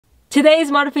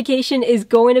Today's modification is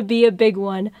going to be a big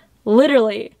one.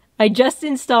 Literally, I just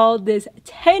installed this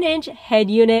 10-inch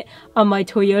head unit on my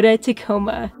Toyota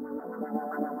Tacoma.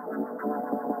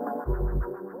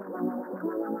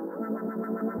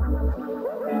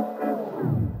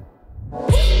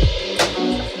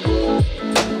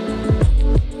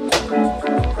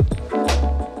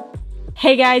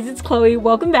 Hey guys, it's Chloe.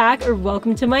 Welcome back, or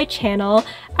welcome to my channel.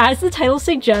 As the title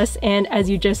suggests, and as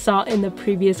you just saw in the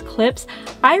previous clips,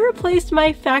 I replaced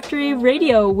my factory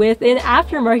radio with an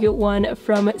aftermarket one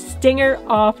from Stinger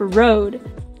Off-Road.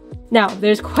 Now,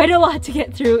 there's quite a lot to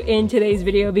get through in today's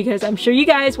video because I'm sure you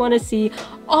guys want to see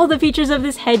all the features of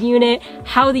this head unit,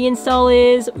 how the install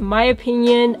is, my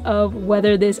opinion of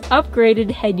whether this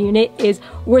upgraded head unit is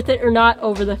worth it or not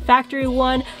over the factory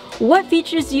one, what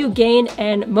features do you gain,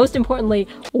 and most importantly,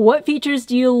 what features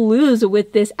do you lose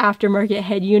with this aftermarket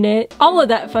head unit, all of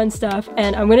that fun stuff.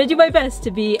 And I'm gonna do my best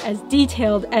to be as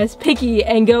detailed, as picky,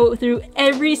 and go through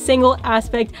every single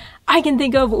aspect I can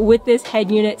think of with this head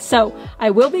unit. So I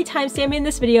will be timestamping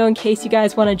this video in case you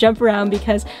guys want to jump around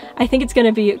because I think it's going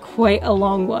to be quite a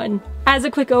long one. As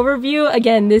a quick overview,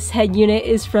 again, this head unit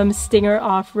is from Stinger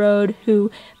Off-Road,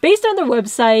 who, based on their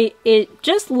website, it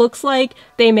just looks like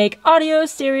they make audio,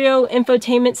 stereo,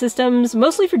 infotainment systems,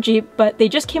 mostly for Jeep, but they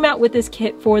just came out with this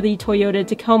kit for the Toyota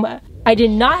Tacoma. I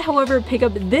did not, however, pick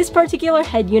up this particular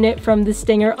head unit from the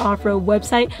Stinger Off-Road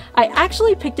website. I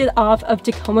actually picked it off of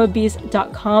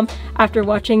TacomaBeast.com after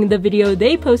watching the video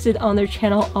they posted on their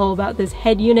channel all about this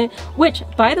head unit, which,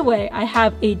 by the way, I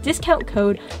have a discount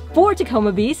code for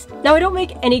Tacoma Beast. Now, I don't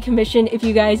make any commission if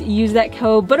you guys use that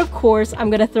code, but of course, I'm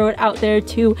gonna throw it out there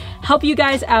to help you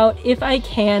guys out if I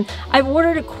can. I've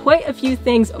ordered quite a few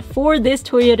things for this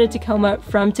Toyota Tacoma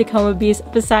from Tacoma Beast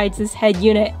besides this head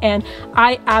unit, and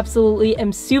I absolutely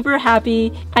am super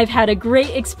happy. I've had a great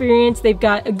experience. They've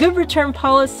got a good return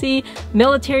policy,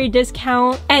 military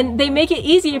discount, and they make it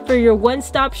easy for your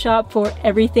one-stop shop for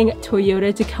everything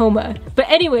Toyota Tacoma. But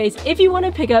anyways, if you want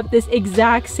to pick up this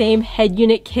exact same head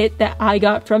unit kit that I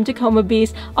got from Tacoma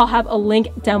Beast, I'll have a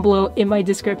link down below in my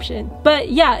description. But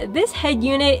yeah, this head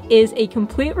unit is a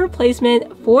complete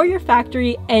replacement for your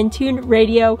factory N-Tune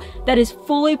radio that is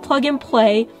fully plug and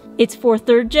play. It's for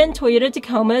 3rd gen Toyota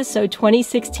Tacomas, so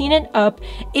 2016 and up.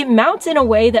 It mounts in a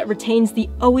way that retains the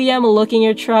OEM look in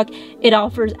your truck. It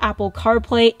offers Apple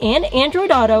CarPlay and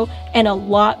Android Auto, and a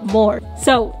lot more.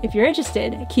 So if you're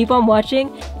interested, keep on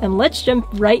watching, and let's jump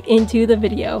right into the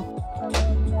video.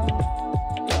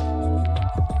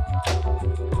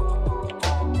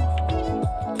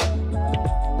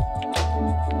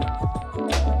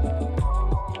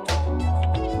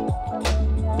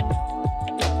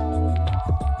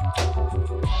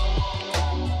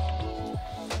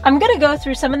 I'm gonna go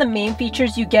through some of the main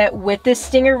features you get with this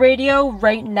Stinger radio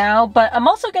right now, but I'm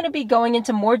also gonna be going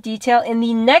into more detail in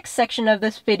the next section of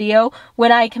this video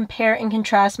when I compare and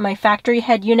contrast my factory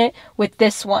head unit with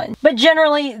this one. But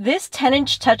generally, this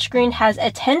 10-inch touchscreen has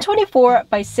a 1024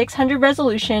 by 600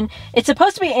 resolution. It's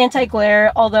supposed to be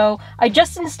anti-glare, although I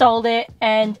just installed it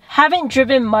and haven't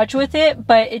driven much with it,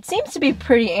 but it seems to be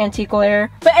pretty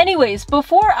anti-glare. But anyways,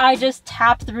 before I just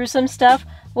tap through some stuff,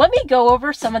 let me go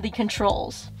over some of the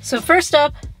controls. So first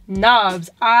up, knobs.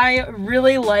 I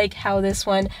really like how this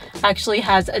one actually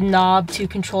has a knob to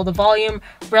control the volume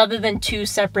rather than two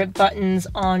separate buttons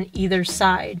on either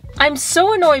side. I'm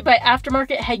so annoyed by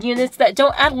aftermarket head units that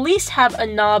don't at least have a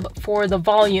knob for the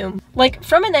volume. Like,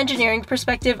 from an engineering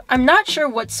perspective, I'm not sure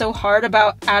what's so hard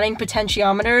about adding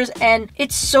potentiometers, and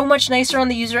it's so much nicer on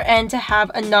the user end to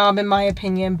have a knob in my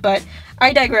opinion, but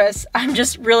I digress. I'm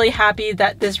just really happy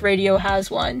that this radio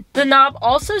has one. The knob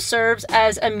also serves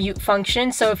as a mute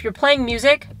function, so if you're playing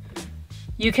music,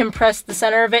 you can press the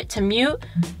center of it to mute.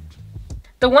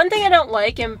 The one thing I don't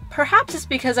like, and perhaps it's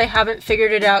because I haven't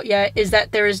figured it out yet, is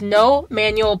that there is no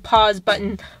manual pause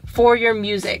button for your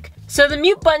music. So the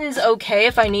mute button's okay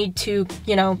if I need to,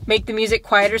 you know, make the music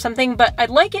quiet or something, but I'd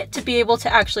like it to be able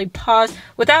to actually pause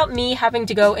without me having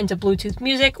to go into Bluetooth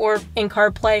music or in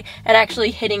CarPlay and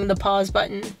actually hitting the pause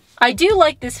button. I do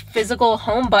like this physical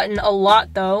home button a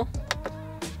lot though.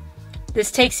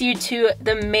 This takes you to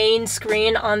the main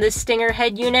screen on this Stinger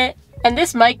head unit. And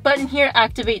this mic button here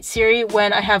activates Siri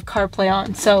when I have CarPlay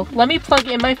on. So let me plug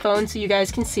in my phone so you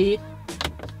guys can see.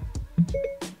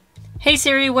 Hey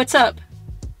Siri, what's up?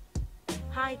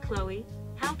 Hi Chloe,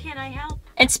 how can I help?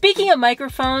 And speaking of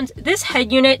microphones, this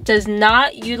head unit does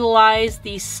not utilize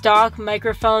the stock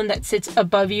microphone that sits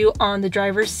above you on the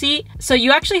driver's seat. So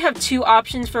you actually have two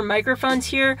options for microphones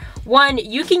here. One,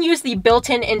 you can use the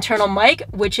built-in internal mic,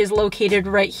 which is located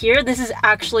right here. This is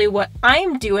actually what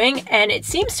I'm doing, and it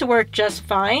seems to work just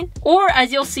fine. Or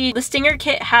as you'll see, the Stinger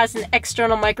kit has an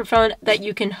external microphone that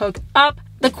you can hook up.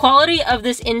 The quality of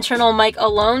this internal mic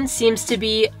alone seems to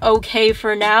be okay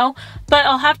for now, but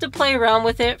I'll have to play around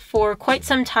with it for quite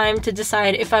some time to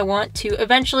decide if I want to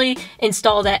eventually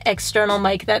install that external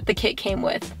mic that the kit came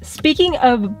with. Speaking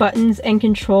of buttons and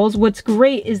controls, what's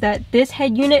great is that this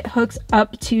head unit hooks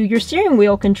up to your steering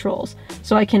wheel controls.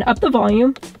 So I can up the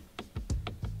volume.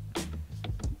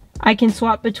 I can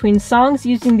swap between songs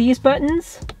using these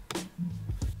buttons.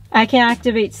 I can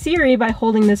activate Siri by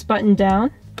holding this button down.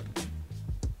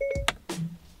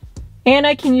 And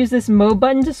I can use this mode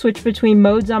button to switch between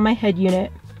modes on my head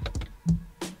unit.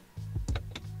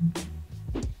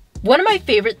 One of my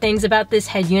favorite things about this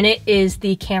head unit is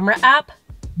the camera app.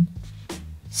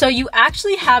 So you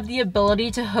actually have the ability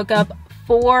to hook up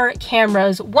 4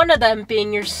 cameras, one of them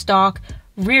being your stock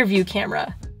rear view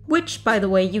camera, which, by the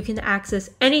way, you can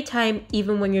access anytime,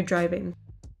 even when you're driving.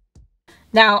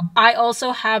 Now, I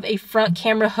also have a front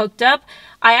camera hooked up.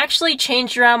 I actually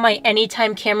changed around my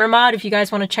anytime camera mod. If you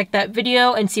guys want to check that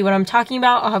video and see what I'm talking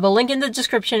about, I'll have a link in the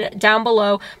description down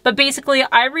below. But basically,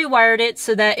 I rewired it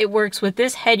so that it works with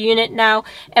this head unit now.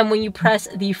 And when you press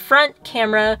the front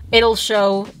camera, it'll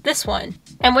show this one.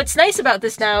 And what's nice about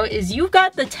this now is you've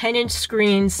got the 10-inch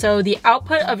screen, so the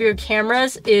output of your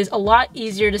cameras is a lot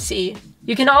easier to see.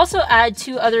 You can also add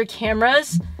 2 other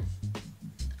cameras,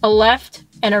 a left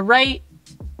and a right.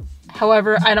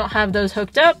 However, I don't have those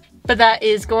hooked up, but that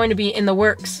is going to be in the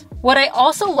works. What I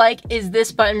also like is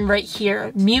this button right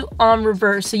here, mute on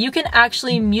reverse. So you can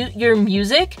actually mute your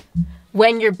music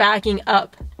when you're backing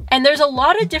up. And there's a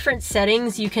lot of different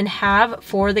settings you can have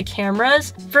for the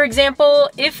cameras. For example,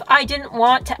 if I didn't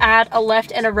want to add a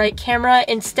left and a right camera,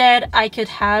 instead I could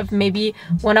have maybe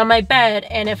one on my bed.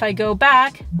 And if I go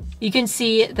back, you can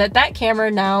see that that camera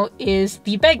now is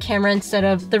the bed camera instead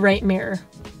of the right mirror.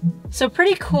 So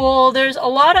pretty cool. There's a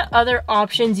lot of other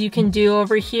options you can do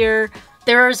over here.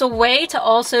 There's a way to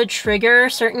also trigger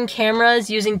certain cameras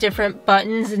using different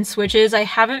buttons and switches. I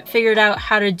haven't figured out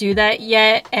how to do that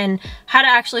yet and how to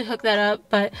actually hook that up,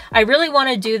 but I really want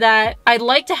to do that. I'd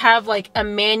like to have like a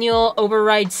manual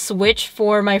override switch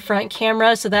for my front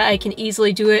camera so that I can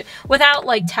easily do it without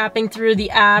like tapping through the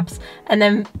apps and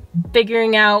then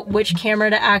figuring out which camera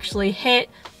to actually hit.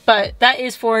 But that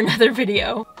is for another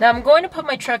video. Now I'm going to put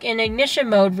my truck in ignition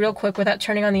mode real quick without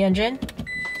turning on the engine.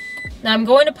 Now I'm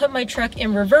going to put my truck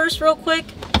in reverse real quick.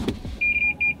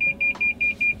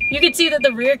 You can see that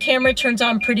the rear camera turns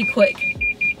on pretty quick.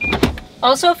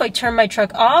 Also, if I turn my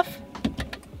truck off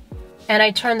and I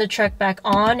turn the truck back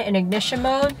on in ignition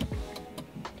mode,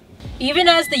 even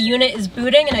as the unit is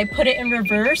booting and I put it in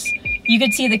reverse, you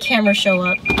can see the camera show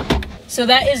up. So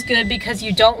that is good because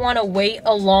you don't want to wait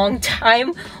a long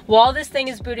time while this thing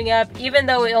is booting up, even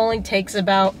though it only takes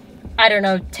about, I don't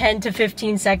know, 10 to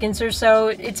 15 seconds or so.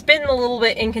 It's been a little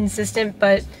bit inconsistent,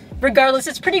 but regardless,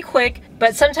 it's pretty quick.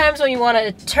 But sometimes when you want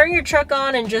to turn your truck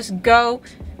on and just go,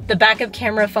 the backup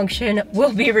camera function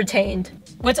will be retained.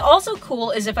 What's also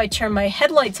cool is if I turn my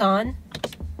headlights on,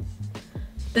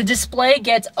 the display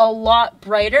gets a lot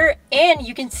brighter and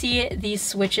you can see these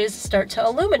switches start to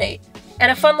illuminate. And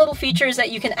a fun little feature is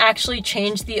that you can actually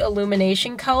change the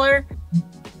illumination color.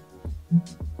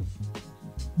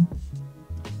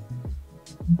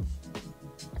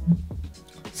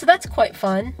 So that's quite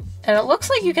fun. And it looks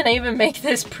like you can even make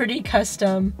this pretty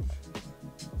custom.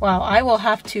 Wow, I will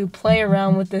have to play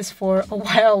around with this for a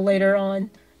while later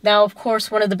on. Now, of course,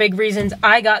 one of the big reasons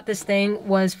I got this thing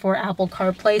was for Apple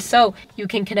CarPlay. So you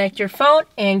can connect your phone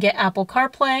and get Apple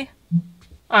CarPlay.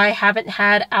 I haven't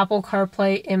had Apple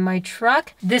CarPlay in my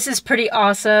truck. This is pretty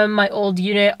awesome. My old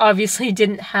unit obviously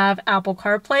didn't have Apple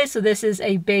CarPlay, so this is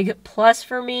a big plus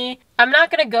for me. I'm not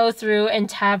going to go through and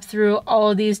tab through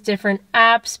all of these different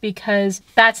apps because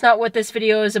that's not what this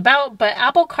video is about, but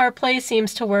Apple CarPlay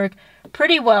seems to work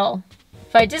pretty well.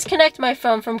 If I disconnect my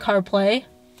phone from CarPlay,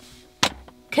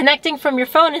 connecting from your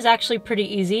phone is actually pretty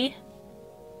easy.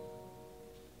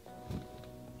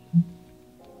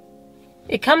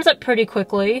 It comes up pretty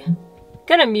quickly.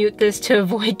 Gonna mute this to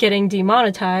avoid getting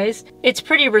demonetized. It's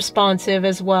pretty responsive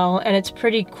as well, and it's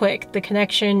pretty quick. The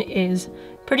connection is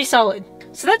pretty solid.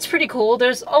 So that's pretty cool.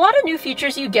 There's a lot of new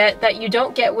features you get that you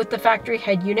don't get with the factory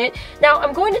head unit. Now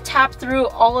I'm going to tap through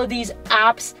all of these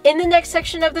apps in the next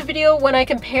section of the video when I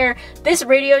compare this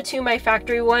radio to my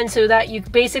factory one, so that you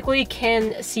basically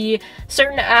can see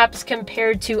certain apps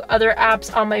compared to other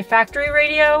apps on my factory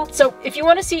radio. So if you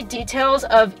want to see details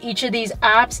of each of these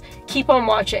apps, keep on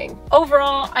watching.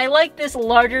 Overall, I like this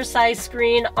larger size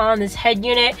screen on this head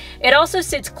unit. It also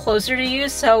sits closer to you,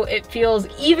 so it feels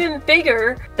even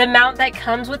bigger. The mount that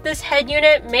comes with this head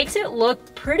unit makes it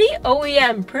look pretty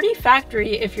OEM, pretty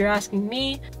factory if you're asking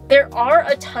me. There are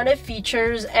a ton of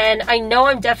features and I know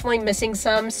I'm definitely missing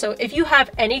some, so if you have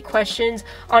any questions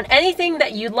on anything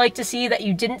that you'd like to see that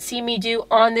you didn't see me do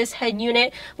on this head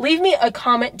unit, leave me a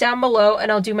comment down below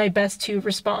and I'll do my best to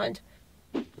respond.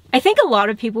 I think a lot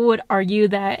of people would argue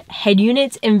that head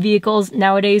units in vehicles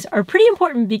nowadays are pretty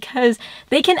important because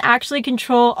they can actually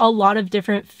control a lot of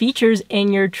different features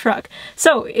in your truck.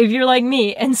 So if you're like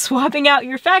me and swapping out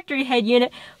your factory head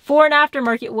unit for an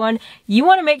aftermarket one, you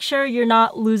want to make sure you're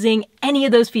not losing any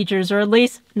of those features, or at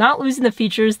least not losing the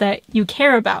features that you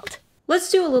care about. Let's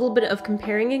do a little bit of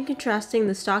comparing and contrasting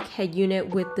the stock head unit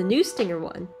with the new Stinger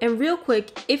one. And real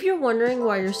quick, if you're wondering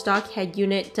why your stock head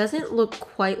unit doesn't look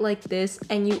quite like this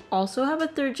and you also have a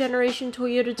 3rd generation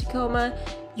Toyota Tacoma,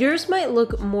 yours might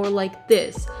look more like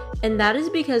this. And that is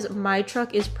because my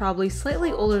truck is probably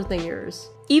slightly older than yours.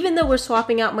 Even though we're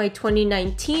swapping out my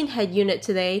 2019 head unit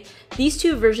today, these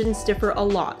two versions differ a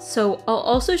lot, so I'll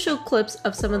also show clips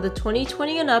of some of the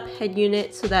 2020 and up head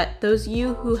units so that those of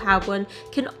you who have one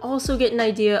can also get an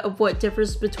idea of what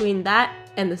differs between that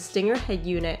and the Stinger head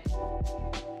unit.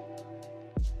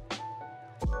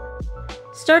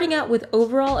 Starting out with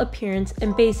overall appearance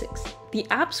and basics, the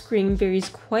app screen varies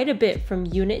quite a bit from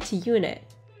unit to unit.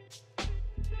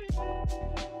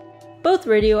 Both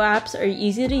radio apps are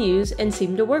easy to use and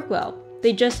seem to work well.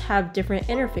 They just have different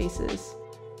interfaces.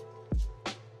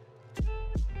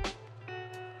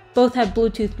 Both have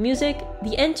Bluetooth music.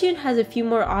 The N-Tune has a few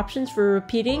more options for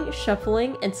repeating,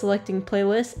 shuffling, and selecting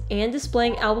playlists and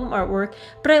displaying album artwork,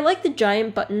 but I like the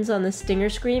giant buttons on the Stinger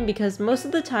screen because most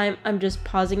of the time I'm just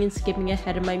pausing and skipping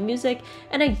ahead of my music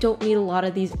and I don't need a lot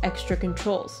of these extra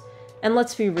controls. And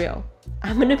let's be real,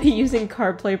 I'm gonna be using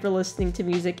CarPlay for listening to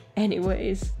music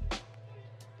anyways.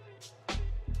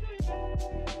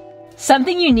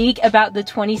 Something unique about the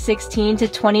 2016 to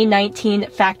 2019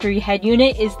 factory head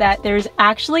unit is that there's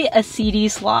actually a CD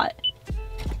slot.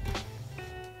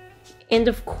 And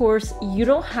of course, you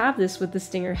don't have this with the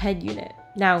Stinger head unit.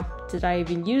 Now, did I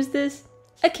even use this?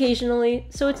 Occasionally,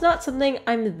 so it's not something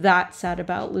I'm that sad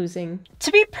about losing.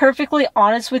 To be perfectly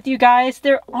honest with you guys,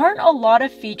 there aren't a lot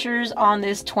of features on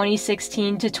this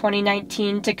 2016 to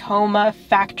 2019 Tacoma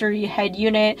factory head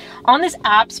unit. On this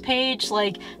apps page,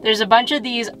 like, there's a bunch of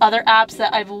these other apps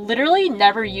that I've literally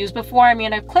never used before. I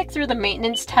mean, I've clicked through the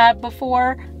maintenance tab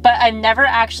before, but I've never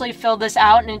actually filled this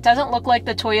out, and it doesn't look like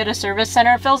the Toyota Service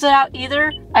Center fills it out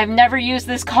either. I've never used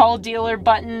this call dealer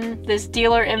button, this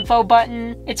dealer info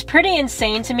button. It's pretty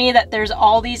insane to me that there's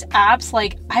all these apps.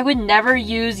 Like, I would never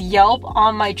use Yelp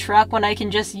on my truck when I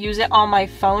can just use it on my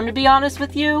phone, to be honest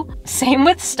with you. Same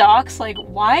with stocks. Like,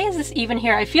 why is this even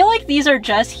here? I feel like these are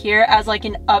just here as like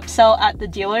an upsell at the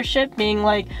dealership, being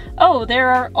like, oh,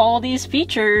 there are all these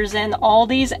features and all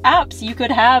these apps you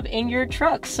could have in your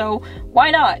truck, so why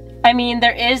not? I mean,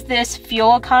 there is this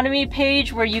fuel economy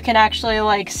page where you can actually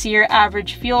like see your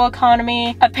average fuel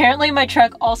economy. Apparently my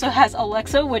truck also has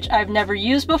Alexa, which I've never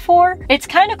used before. It's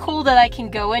kind of cool that I can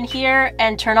go in here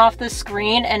and turn off the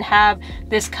screen and have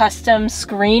this custom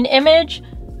screen image.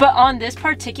 But on this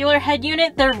particular head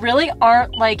unit, there really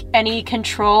aren't like any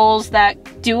controls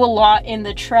that do a lot in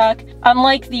the truck,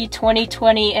 unlike the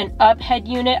 2020 and up head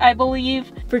unit, I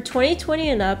believe. For 2020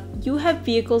 and up, you have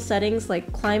vehicle settings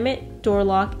like climate, door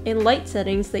lock, and light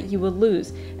settings that you would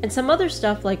lose, and some other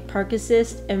stuff like park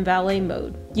assist and valet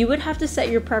mode. You would have to set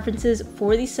your preferences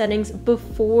for these settings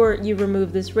before you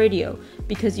remove this radio,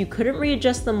 because you couldn't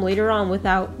readjust them later on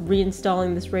without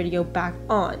reinstalling this radio back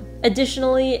on.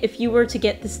 Additionally, if you were to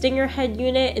get the Stinger head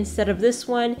unit instead of this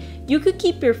one, you could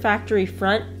keep your factory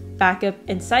front, backup,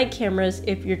 and side cameras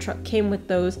if your truck came with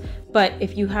those, but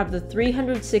if you have the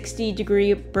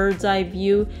 360-degree bird's eye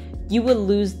view, you would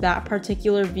lose that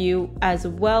particular view as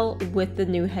well with the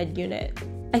new head unit.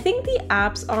 I think the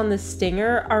apps on the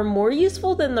Stinger are more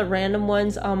useful than the random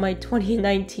ones on my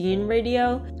 2019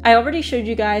 radio. I already showed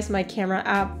you guys my camera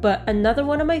app, but another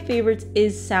one of my favorites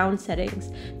is sound settings.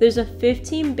 There's a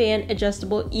 15-band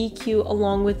adjustable EQ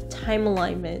along with time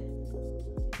alignment.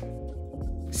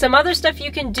 Some other stuff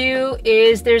you can do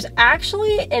is there's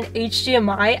actually an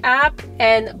HDMI app,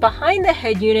 and behind the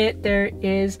head unit there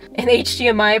is an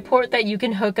HDMI port that you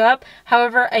can hook up.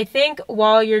 However, I think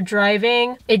while you're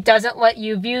driving, it doesn't let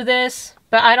you view this,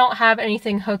 but I don't have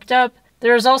anything hooked up.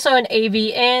 There's also an AV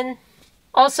in,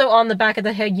 also on the back of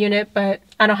the head unit, but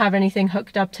I don't have anything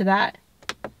hooked up to that.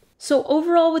 So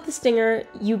overall with the Stinger,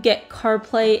 you get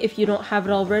CarPlay if you don't have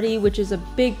it already, which is a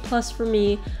big plus for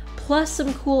me. Plus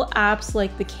some cool apps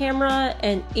like the camera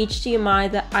and HDMI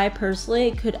that I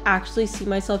personally could actually see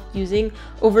myself using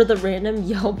over the random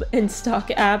Yelp and stock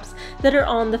apps that are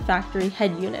on the factory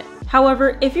head unit.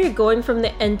 However, if you're going from the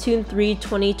Entune 3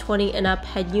 2020 and up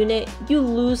head unit, you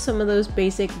lose some of those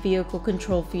basic vehicle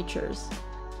control features.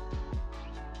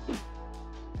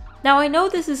 Now I know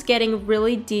this is getting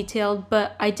really detailed,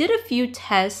 but I did a few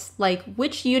tests like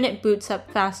which unit boots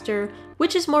up faster,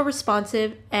 which is more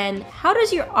responsive, and how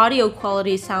does your audio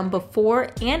quality sound before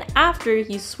and after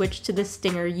you switch to the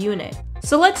Stinger unit.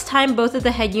 So let's time both of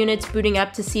the head units booting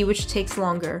up to see which takes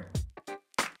longer.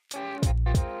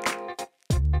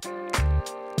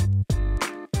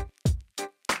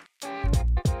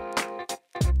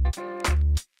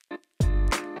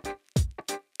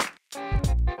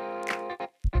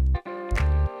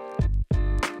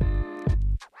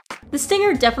 The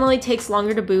Stinger definitely takes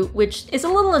longer to boot, which is a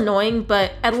little annoying,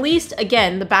 but at least,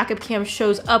 again, the backup cam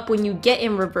shows up when you get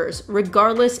in reverse,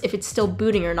 regardless if it's still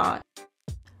booting or not.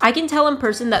 I can tell in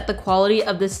person that the quality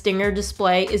of the Stinger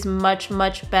display is much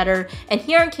better, and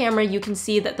here on camera you can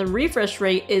see that the refresh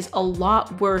rate is a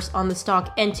lot worse on the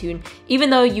stock Entune, even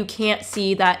though you can't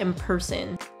see that in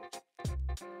person.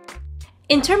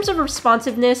 In terms of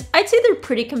responsiveness, I'd say they're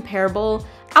pretty comparable.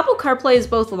 Apple CarPlay is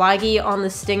both laggy on the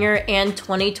Stinger and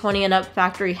 2020 and up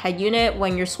factory head unit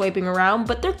when you're swiping around,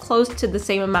 but they're close to the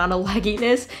same amount of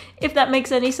lagginess, if that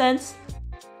makes any sense.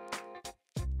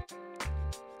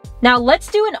 Now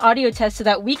let's do an audio test so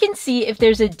that we can see if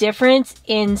there's a difference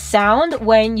in sound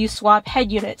when you swap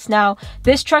head units. Now,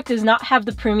 this truck does not have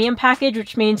the premium package,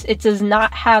 which means it does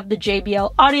not have the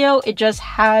JBL audio. It just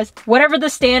has whatever the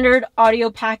standard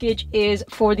audio package is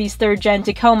for these 3rd gen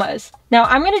Tacomas. Now,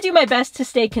 I'm gonna do my best to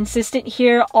stay consistent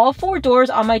here. All 4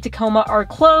 doors on my Tacoma are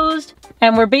closed,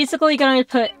 and we're basically gonna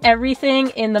put everything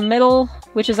in the middle,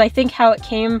 which is I think how it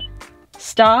came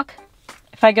stock.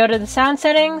 If I go to the sound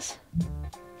settings,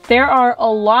 there are a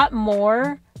lot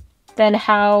more than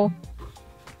how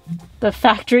the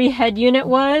factory head unit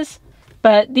was,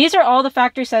 but these are all the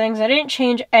factory settings. I didn't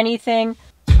change anything.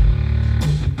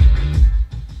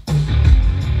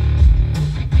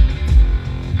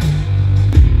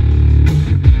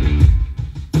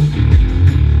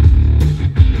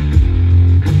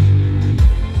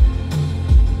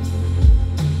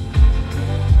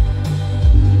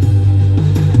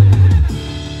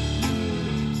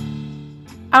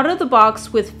 Out of the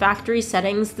box with factory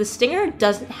settings, the Stinger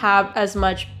doesn't have as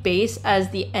much bass as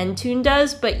the Entune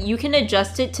does, but you can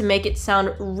adjust it to make it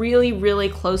sound really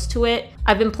close to it.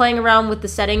 I've been playing around with the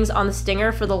settings on the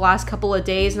Stinger for the last couple of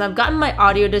days, and I've gotten my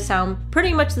audio to sound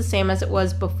pretty much the same as it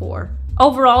was before.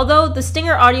 Overall though, the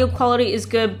Stinger audio quality is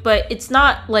good, but it's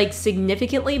not like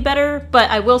significantly better, but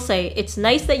I will say it's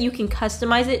nice that you can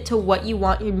customize it to what you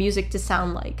want your music to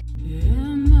sound like.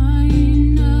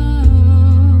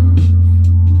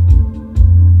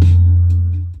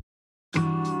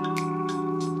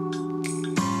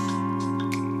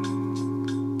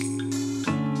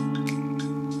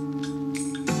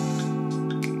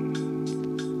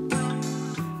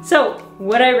 So,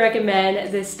 would I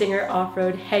recommend this Stinger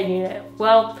Off-Road head unit?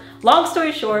 Well, long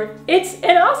story short, it's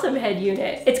an awesome head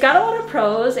unit. It's got a lot of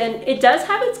pros and it does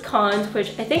have its cons, which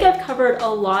I think I've covered a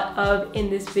lot of in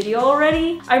this video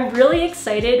already. I'm really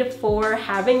excited for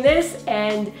having this,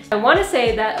 and I want to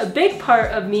say that a big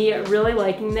part of me really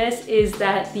liking this is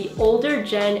that the older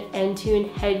gen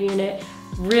Entune head unit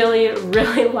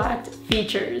really lacked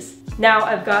features. Now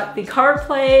I've got the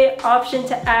CarPlay option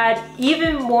to add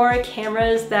even more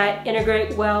cameras that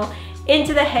integrate well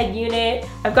into the head unit.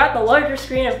 I've got the larger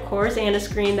screen, of course, and a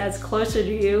screen that's closer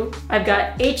to you. I've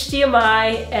got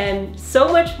HDMI and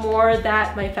so much more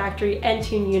that my factory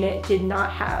Entune unit did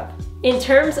not have. In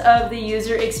terms of the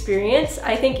user experience,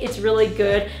 I think it's really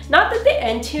good. Not that the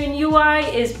Entune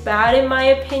UI is bad in my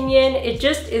opinion, it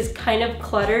just is kind of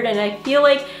cluttered, and I feel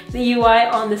like the UI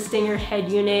on the Stinger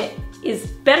head unit is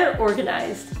better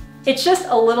organized. It's just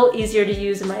a little easier to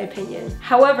use in my opinion.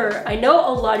 However, I know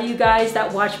a lot of you guys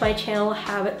that watch my channel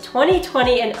have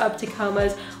 2020 and up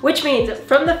Tacomas, which means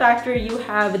from the factory you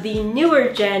have the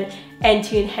newer gen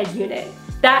Entune head unit.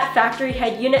 That factory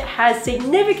head unit has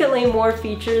significantly more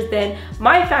features than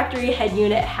my factory head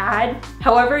unit had.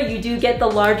 However, you do get the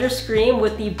larger screen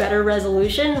with the better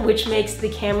resolution, which makes the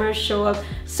cameras show up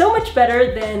so much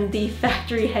better than the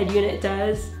factory head unit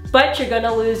does. But you're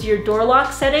gonna lose your door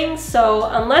lock settings, so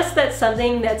unless that's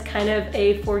something that's kind of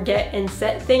a forget and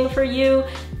set thing for you,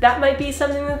 that might be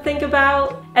something to think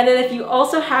about. And then if you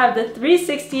also have the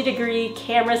 360-degree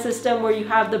camera system where you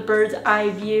have the bird's eye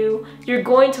view, you're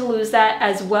going to lose that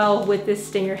as well with this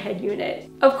Stinger head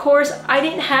unit. Of course, I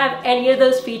didn't have any of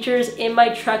those features in my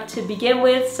truck to begin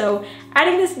with, so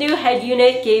adding this new head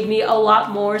unit gave me a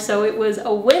lot more, so it was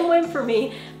a win-win for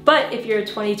me. But if you're a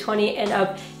 2020 and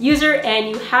up user and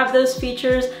you have those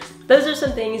features, those are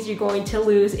some things you're going to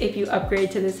lose if you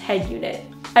upgrade to this head unit.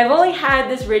 I've only had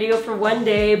this radio for one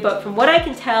day, but from what I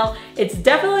can tell, it's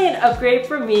definitely an upgrade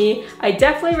for me. I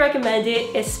definitely recommend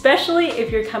it, especially if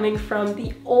you're coming from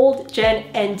the old Gen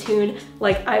N-Tune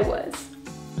like I was.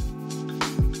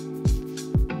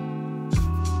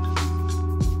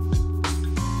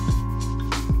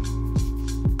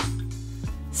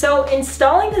 So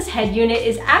installing this head unit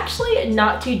is actually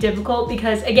not too difficult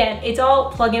because again, it's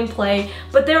all plug and play,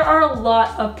 but there are a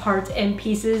lot of parts and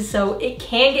pieces, so it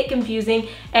can get confusing.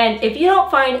 And if you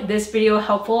don't find this video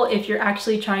helpful, if you're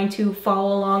actually trying to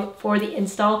follow along for the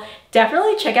install,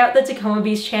 definitely check out the Tacoma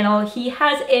Beast channel. He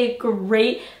has a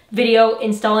great video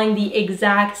installing the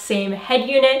exact same head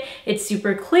unit. It's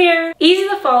super clear, easy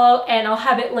to follow, and I'll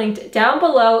have it linked down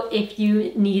below if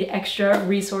you need extra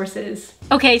resources.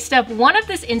 Okay, step one of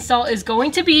this install is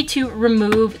going to be to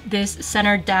remove this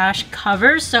center dash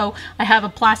cover. So I have a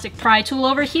plastic pry tool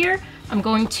over here. I'm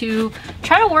going to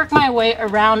try to work my way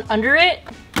around under it,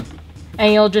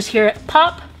 and you'll just hear it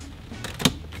pop.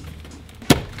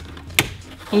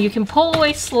 And you can pull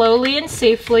away slowly and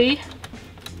safely,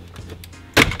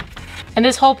 and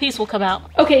this whole piece will come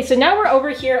out. Okay, so now we're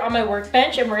over here on my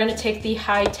workbench, and we're gonna take the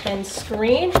Heigh10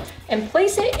 screen and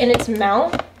place it in its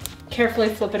mount. Carefully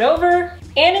flip it over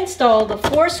and install the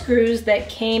 4 screws that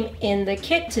came in the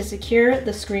kit to secure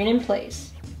the screen in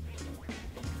place.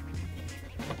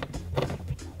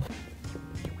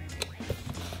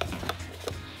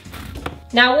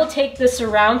 Now we'll take the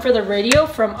surround for the radio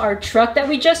from our truck that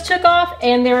we just took off,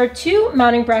 and there are 2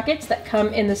 mounting brackets that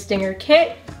come in the Stinger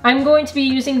kit. I'm going to be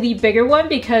using the bigger one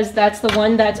because that's the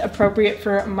one that's appropriate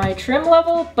for my trim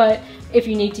level, but if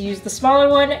you need to use the smaller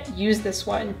one, use this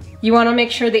one. You want to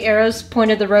make sure the arrow's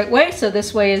pointed the right way, so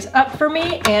this way is up for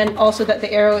me, and also that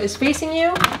the arrow is facing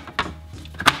you.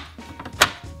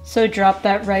 So drop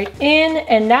that right in,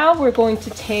 and now we're going to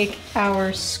take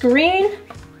our screen.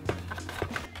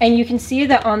 And you can see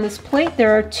that on this plate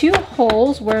there are 2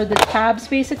 holes where the tabs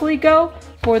basically go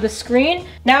for the screen.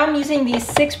 Now I'm using these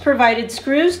 6 provided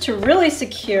screws to really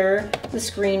secure the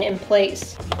screen in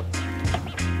place.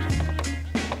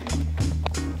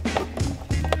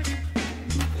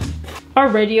 Our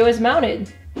radio is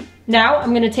mounted. Now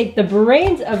I'm gonna take the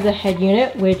brains of the head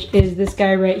unit, which is this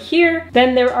guy right here.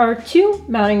 Then there are 2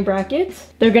 mounting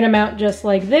brackets. They're gonna mount just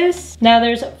like this. Now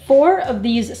there's 4 of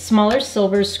these smaller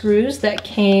silver screws that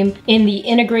came in the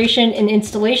integration and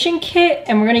installation kit,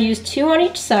 and we're gonna use 2 on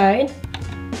each side.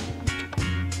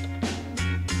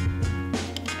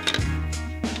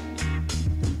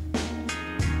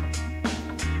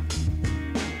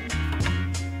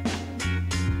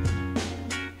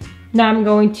 Now I'm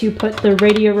going to put the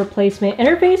radio replacement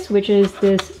interface, which is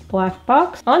this black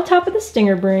box, on top of the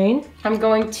Stinger brain. I'm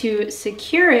going to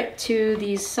secure it to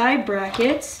these side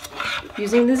brackets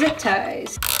using the zip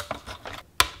ties.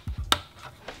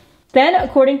 Then,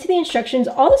 according to the instructions,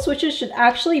 all the switches should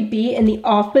actually be in the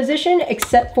off position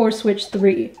except for switch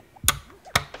 3.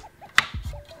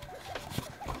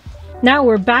 Now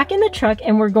we're back in the truck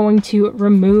and we're going to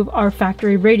remove our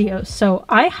factory radio. So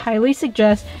I highly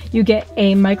suggest you get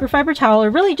a microfiber towel, or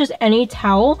really just any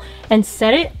towel, and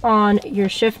set it on your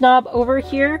shift knob over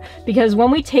here, because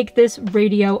when we take this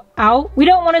radio out, we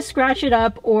don't want to scratch it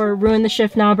up or ruin the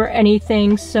shift knob or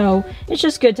anything. So it's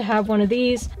just good to have one of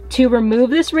these. To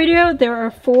remove this radio, there are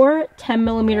 4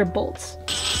 10mm bolts.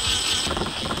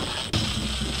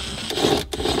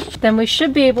 Then we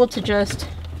should be able to just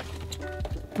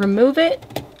remove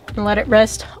it and let it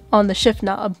rest on the shift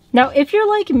knob. Now, if you're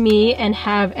like me and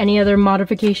have any other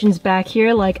modifications back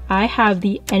here, like I have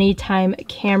the anytime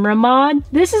camera mod,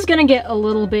 this is gonna get a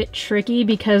little bit tricky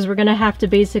because we're gonna have to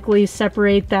basically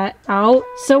separate that out.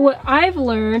 So what I've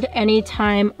learned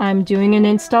anytime I'm doing an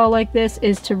install like this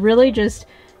is to really just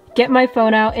get my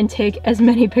phone out and take as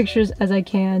many pictures as I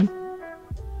can.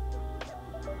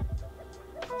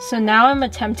 So now I'm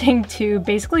attempting to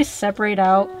basically separate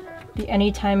out the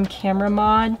anytime camera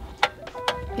mod.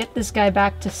 get this guy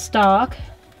back to stock.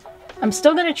 I'm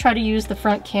still gonna try to use the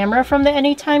front camera from the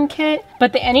Anytime kit,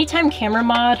 but the Anytime camera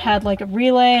mod had like a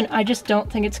relay, and I just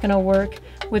don't think it's gonna work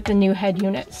with the new head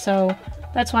unit. So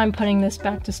that's why I'm putting this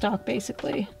back to stock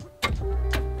basically.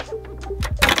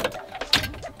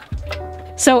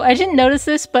 So I didn't notice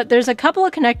this, but there's a couple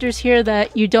of connectors here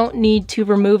that you don't need to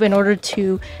remove in order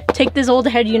to take this old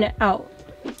head unit out.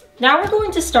 Now we're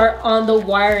going to start on the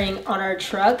wiring on our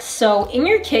truck. So in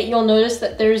your kit, you'll notice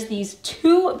that there's these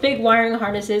two big wiring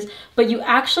harnesses, but you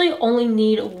actually only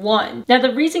need one. Now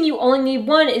the reason you only need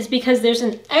one is because there's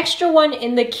an extra one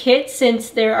in the kit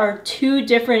since there are two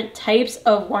different types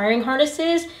of wiring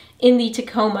harnesses in the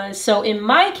Tacoma. So in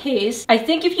my case, I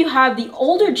think if you have the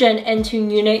older Gen N-Tune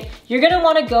unit, you're gonna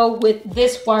wanna go with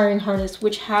this wiring harness,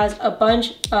 which has a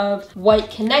bunch of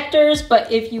white connectors.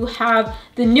 But if you have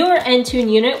the newer N-Tune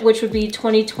unit, which would be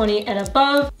 2020 and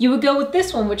above, you would go with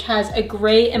this one, which has a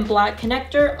gray and black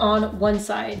connector on one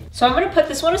side. So I'm gonna put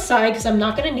this one aside because I'm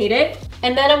not gonna need it.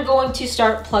 And then I'm going to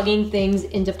start plugging things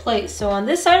into place. So on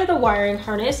this side of the wiring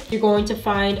harness, you're going to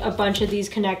find a bunch of these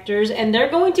connectors, and they're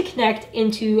going to connect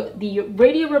into the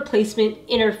radio replacement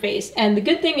interface. And the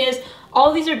good thing is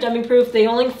all these are dummy proof. They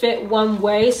only fit one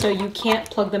way, so you can't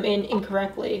plug them in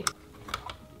incorrectly.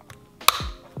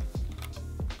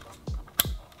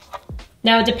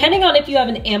 Now, depending on if you have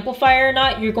an amplifier or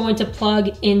not, you're going to plug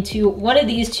into one of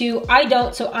these two. I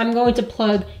don't, so I'm going to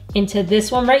plug into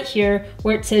this one right here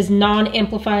where it says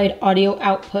non-amplified audio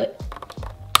output.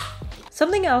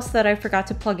 Something else that I forgot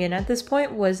to plug in at this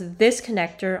point was this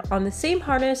connector on the same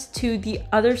harness to the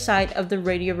other side of the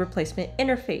radio replacement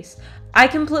interface. I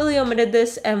completely omitted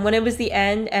this, and when it was the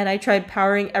end and I tried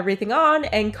powering everything on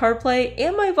and CarPlay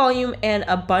and my volume and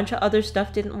a bunch of other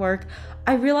stuff didn't work,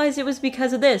 I realized it was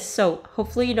because of this, so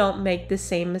hopefully you don't make the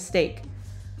same mistake.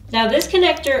 Now this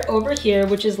connector over here,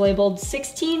 which is labeled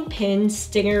 16-pin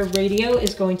Stinger radio,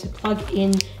 is going to plug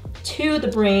in to the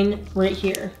brain right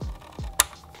here.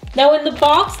 Now in the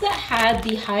box that had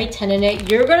the Heigh10 in it,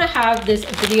 you're gonna have this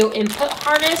video input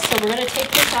harness, so we're gonna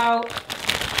take this out.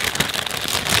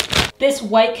 This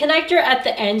white connector at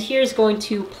the end here is going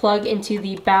to plug into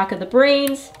the back of the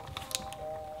brains.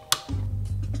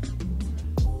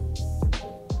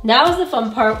 Now is the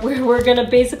fun part where we're gonna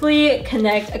basically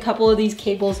connect a couple of these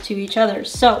cables to each other.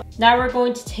 So now we're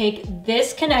going to take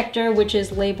this connector, which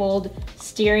is labeled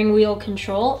steering wheel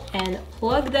control, and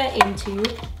plug that into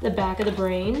the back of the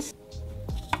brains.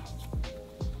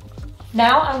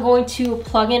 Now I'm going to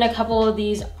plug in a couple of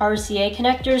these RCA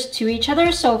connectors to each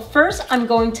other. So first I'm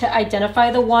going to identify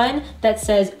the one that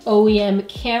says OEM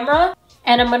camera,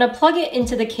 and I'm gonna plug it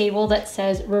into the cable that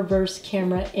says reverse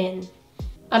camera in.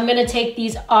 I'm gonna take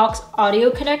these aux audio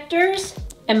connectors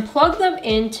and plug them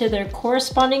into their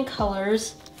corresponding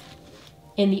colors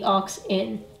in the aux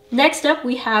in. Next up,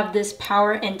 we have this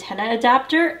power antenna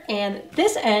adapter, and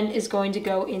this end is going to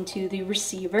go into the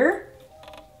receiver.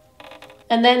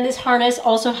 And then this harness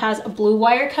also has a blue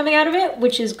wire coming out of it,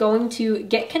 which is going to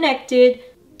get connected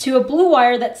to a blue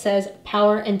wire that says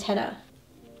power antenna.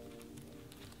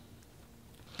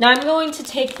 Now I'm going to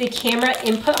take the camera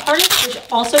input harness, which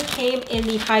also came in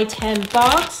the Heigh10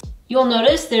 box. You'll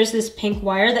notice there's this pink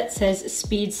wire that says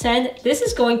speed send. This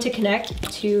is going to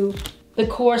connect to the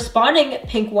corresponding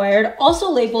pink wire, also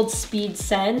labeled speed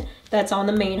send, that's on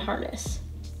the main harness.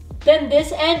 Then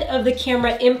this end of the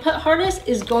camera input harness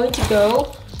is going to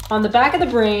go on the back of the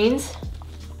brains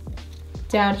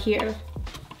down here.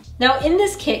 Now in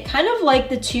this kit, kind of like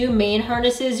the two main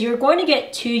harnesses, you're going to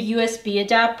get two USB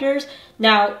adapters.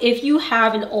 Now, if you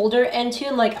have an older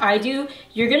N-Tune like I do,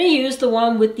 you're gonna use the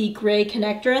one with the gray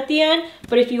connector at the end,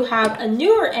 but if you have a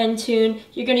newer N-Tune,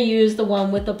 you're gonna use the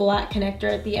one with the black connector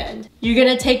at the end. You're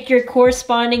gonna take your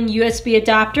corresponding USB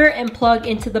adapter and plug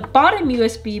into the bottom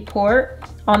USB port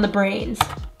on the brains.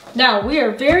 Now, we are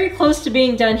very close to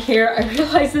being done here. I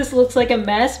realize this looks like a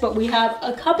mess, but we have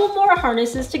a couple more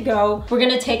harnesses to go. We're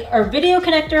gonna take our video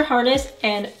connector harness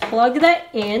and plug that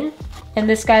in. And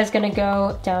this guy's gonna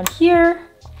go down here.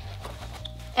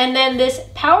 And then this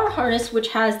power harness, which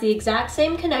has the exact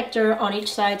same connector on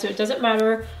each side, so it doesn't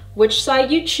matter which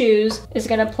side you choose, is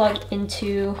gonna plug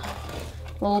into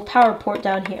a little power port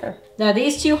down here. Now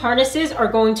these two harnesses are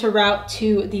going to route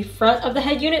to the front of the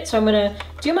head unit, so I'm gonna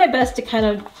do my best to kind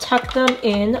of tuck them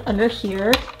in under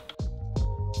here.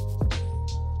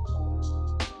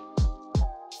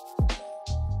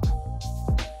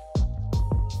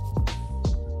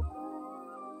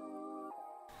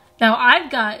 Now I've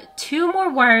got two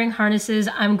more wiring harnesses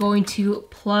I'm going to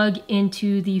plug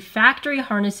into the factory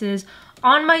harnesses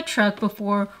on my truck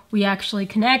before we actually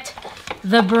connect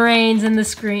the brains and the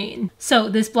screen. So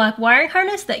this black wiring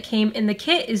harness that came in the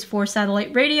kit is for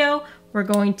satellite radio. We're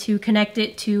going to connect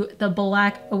it to the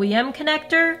black OEM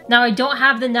connector. Now I don't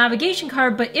have the navigation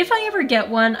card, but if I ever get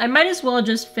one, I might as well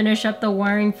just finish up the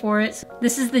wiring for it.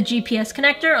 This is the GPS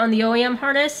connector on the OEM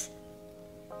harness.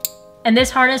 And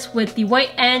this harness with the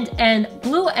white end and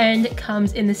blue end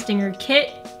comes in the Stinger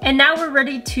kit. And now we're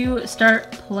ready to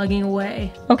start plugging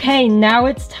away. Okay, now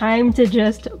it's time to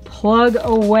just plug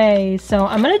away. So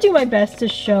I'm gonna do my best to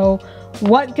show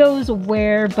what goes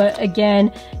where, but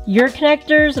again, your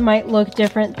connectors might look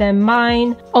different than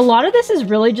mine. A lot of this is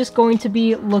really just going to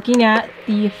be looking at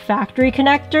the factory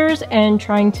connectors and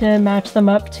trying to match them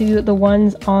up to the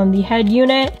ones on the head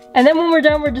unit. And then when we're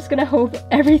done, we're just gonna hope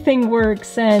everything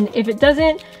works. And if it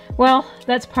doesn't, well,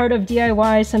 that's part of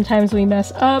DIY. Sometimes we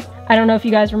mess up. I don't know if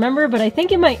you guys remember, but I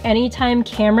think in my Anytime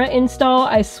camera install,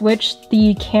 I switched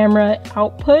the camera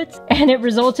outputs and it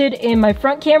resulted in my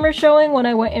front camera showing when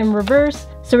I went in reverse.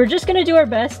 So we're just gonna do our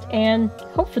best and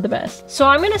hope for the best. So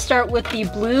I'm gonna start with the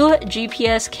blue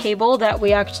GPS cable that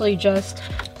we actually just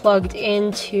plugged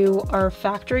into our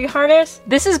factory harness.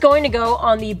 This is going to go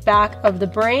on the back of the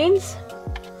brains.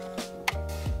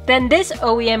 Then this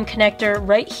OEM connector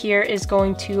right here is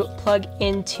going to plug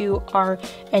into our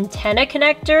antenna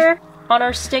connector on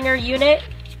our Stinger unit.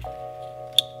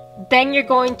 Then you're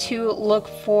going to look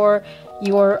for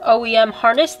your OEM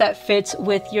harness that fits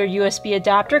with your USB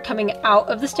adapter coming out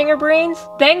of the Stinger brains.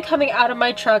 Then coming out of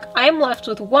my truck, I'm left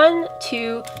with 1,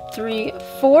 2, 3,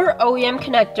 4 OEM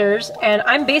connectors, and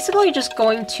I'm basically just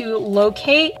going to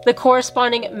locate the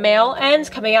corresponding male ends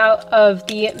coming out of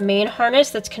the main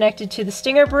harness that's connected to the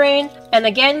Stinger brain. And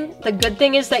again, the good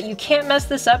thing is that you can't mess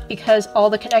this up because all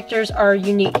the connectors are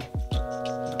unique.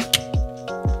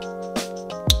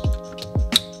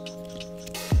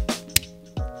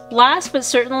 Last but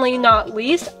certainly not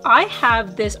least, I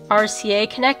have this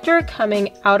RCA connector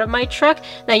coming out of my truck.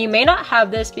 Now you may not have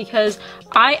this because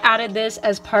I added this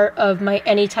as part of my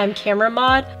Anytime camera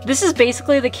mod. This is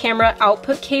basically the camera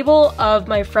output cable of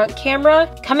my front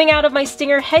camera. Coming out of my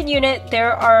Stinger head unit,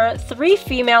 there are 3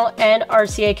 female end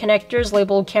RCA connectors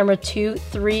labeled camera 2,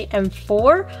 3, and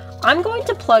 4. I'm going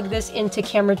to plug this into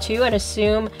camera 2 and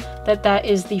assume that that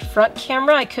is the front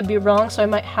camera. I could be wrong, so I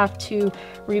might have to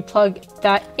replug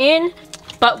that in,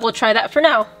 but we'll try that for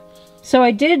now. So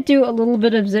I did do a little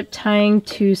bit of zip tying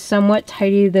to somewhat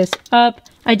tidy this up.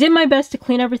 I did my best to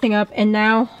clean everything up, and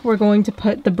now we're going to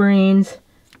put the brains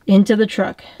into the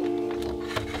truck.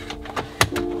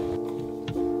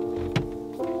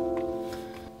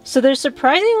 So there's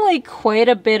surprisingly quite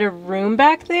a bit of room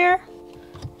back there.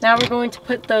 Now we're going to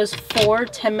put those 4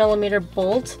 10mm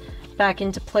bolts back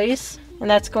into place, and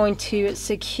that's going to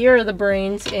secure the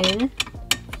brains in.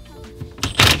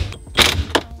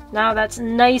 Now that's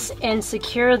nice and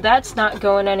secure, that's not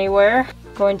going anywhere.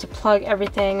 Going to plug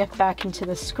everything back into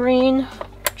the screen,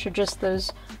 which are just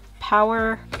those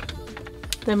power.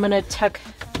 Then I'm gonna tuck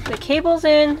the cables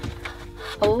in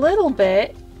a little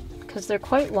bit because they're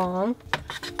quite long.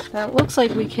 Now it looks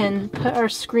like we can put our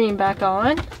screen back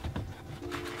on.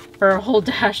 Or a whole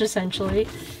dash essentially.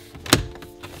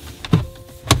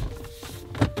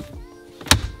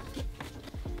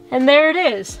 And there it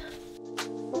is.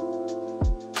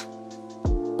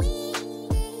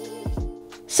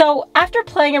 So after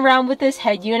playing around with this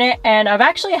head unit, and I've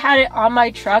actually had it on my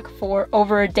truck for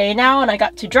over a day now, and I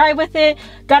got to drive with it,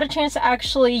 got a chance to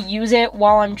actually use it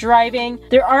while I'm driving.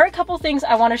 There are a couple things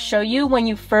I want to show you when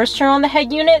you first turn on the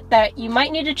head unit that you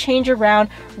might need to change around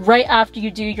right after you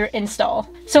do your install.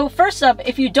 So first up,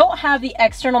 if you don't have the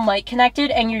external mic connected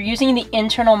and you're using the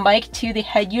internal mic to the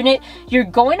head unit, you're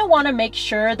going to want to make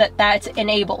sure that that's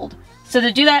enabled. So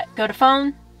to do that, go to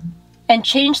phone and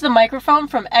change the microphone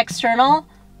from external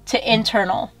to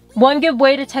internal. One good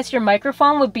way to test your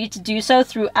microphone would be to do so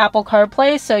through Apple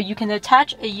CarPlay. So you can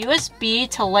attach a USB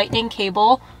to Lightning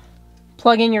cable,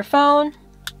 plug in your phone,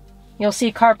 you'll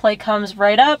see CarPlay comes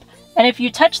right up, and if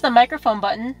you touch the microphone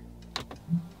button,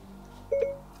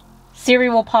 Siri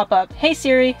will pop up. Hey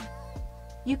Siri.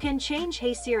 You can change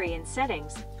Hey Siri in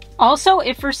settings. Also,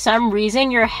 if for some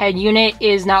reason your head unit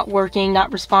is not working,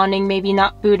 not responding, maybe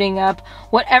not booting up,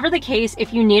 whatever the case,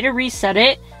 if you need to reset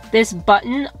it, this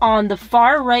button on the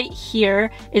far right here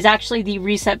is actually the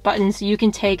reset button. So you can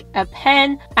take a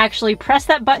pen, actually press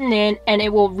that button in, and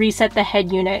it will reset the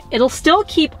head unit. It'll still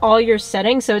keep all your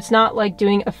settings, so it's not like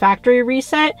doing a factory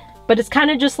reset, but it's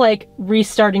kind of just like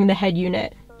restarting the head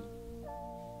unit.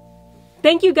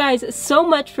 Thank you guys so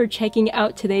much for checking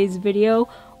out today's video.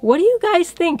 What do you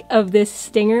guys think of this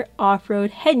Stinger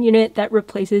off-road head unit that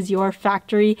replaces your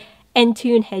factory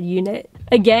Entune head unit.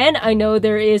 Again, I know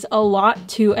there is a lot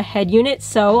to a head unit,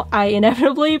 so I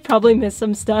inevitably probably missed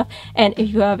some stuff, and if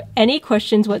you have any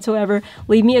questions whatsoever,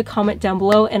 leave me a comment down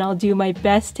below and I'll do my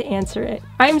best to answer it.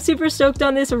 I'm super stoked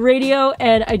on this radio,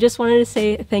 and I just wanted to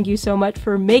say thank you so much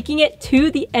for making it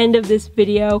to the end of this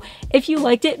video. If you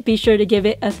liked it, be sure to give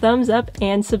it a thumbs up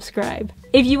and subscribe.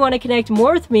 If you want to connect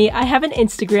more with me, I have an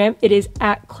Instagram. It is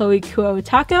at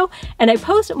ChloeKuoTaco, and I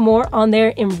post more on there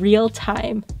in real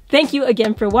time. Thank you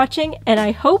again for watching, and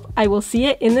I hope I will see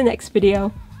you in the next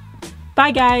video.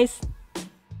 Bye guys!